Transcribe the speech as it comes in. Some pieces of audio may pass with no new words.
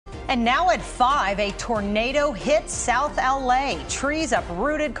And now at 5, a tornado hit South LA. Trees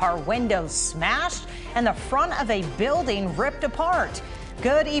uprooted, car windows smashed, and the front of a building ripped apart.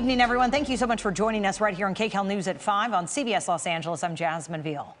 Good evening, everyone. Thank you so much for joining us right here on KCAL News at 5 on CBS Los Angeles. I'm Jasmine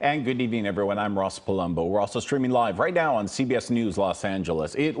Veal. And good evening, everyone. I'm Ross Palumbo. We're also streaming live right now on CBS News Los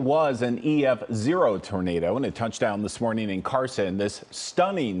Angeles. It was an EF-0 tornado, and it touched down this morning in Carson. This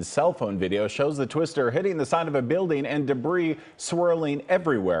stunning cell phone video shows the twister hitting the side of a building and debris swirling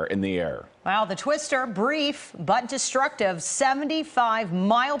everywhere in the air. Wow, the twister, brief but destructive,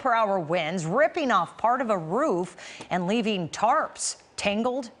 75-mile-per-hour winds ripping off part of a roof and leaving tarps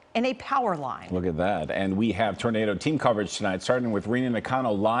tangled in a power line. Look at that. And we have tornado team coverage tonight, starting with Rina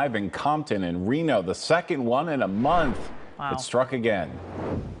Nakano live in Compton and Reno, the second one in a month. Wow. It struck again.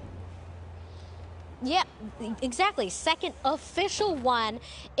 Yeah, exactly. Second official one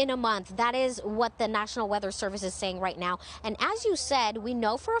in a month. That is what the National Weather Service is saying right now. And as you said, we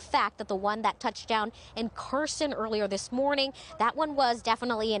know for a fact that the one that touched down in Carson earlier this morning, that one was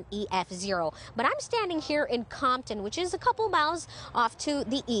definitely an EF-0. But I'm standing here in Compton, which is a couple miles off to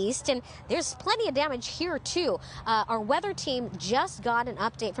the east, and there's plenty of damage here too. Our weather team just got an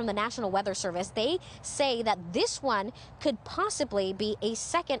update from the National Weather Service. They say that this one could possibly be a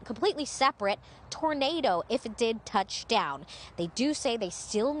second completely separate tornado if it did touch down. They do say they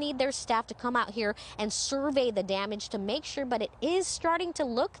still need their staff to come out here and survey the damage to make sure, but it is starting to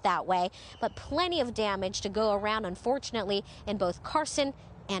look that way. But plenty of damage to go around, unfortunately, in both Carson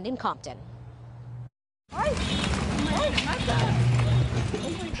and in Compton.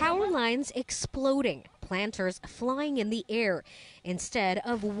 Power lines exploding, planters flying in the air. Instead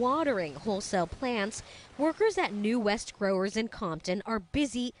of watering wholesale plants, workers at New West Growers in Compton are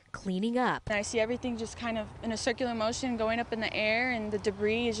busy cleaning up. I see everything just kind of in a circular motion going up in the air, and the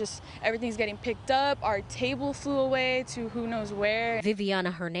debris is just, everything's getting picked up. Our table flew away to who knows where. Viviana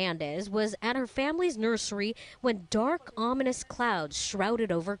Hernandez was at her family's nursery when dark, ominous clouds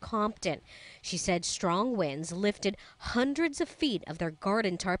shrouded over Compton. She said strong winds lifted hundreds of feet of their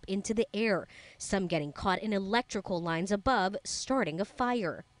garden tarp into the air, some getting caught in electrical lines above, starting a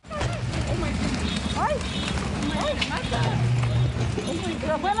fire. Oh my goodness.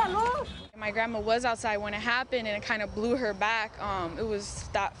 My grandma was outside when it happened, and it kind of blew her back. It was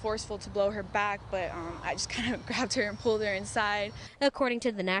that forceful to blow her back, but I just kind of grabbed her and pulled her inside. According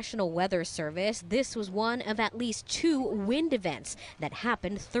to the National Weather Service, this was one of at least 2 wind events that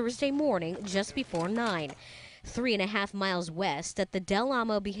happened Thursday morning just before 9. 3.5 miles west at the Del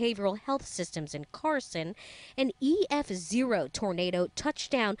Amo Behavioral Health Systems in Carson, an EF-0 tornado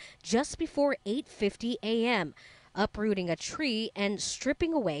touched down just before 8:50 a.m., uprooting a tree and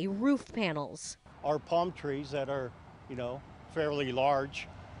stripping away roof panels. Our palm trees that are, fairly large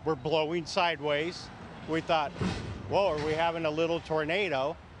were blowing sideways. We thought, whoa, are we having a little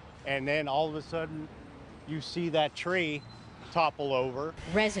tornado? And then all of a sudden, you see that tree topple over.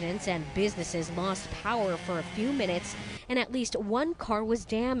 Residents and businesses lost power for a few minutes, and at least one car was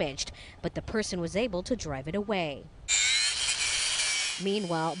damaged, but the person was able to drive it away.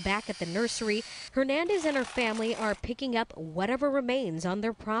 Meanwhile, back at the nursery, Hernandez and her family are picking up whatever remains on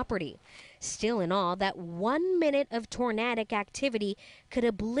their property. Still in awe that 1 minute of tornadic activity could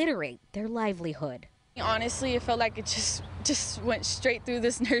obliterate their livelihood. Honestly, it felt like it just went straight through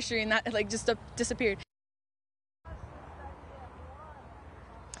this nursery and that just disappeared.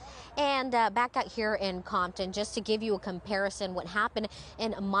 And back out here in Compton, just to give you a comparison, what happened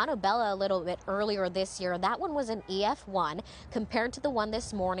in Montebello a little bit earlier this year, that one was an EF-1 compared to the one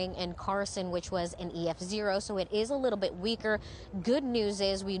this morning in Carson, which was an EF-0, so it is a little bit weaker. Good news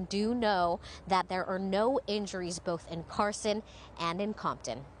is we do know that there are no injuries both in Carson and in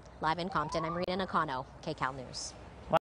Compton. Live in Compton, I'm Rina Nakano, KCAL News.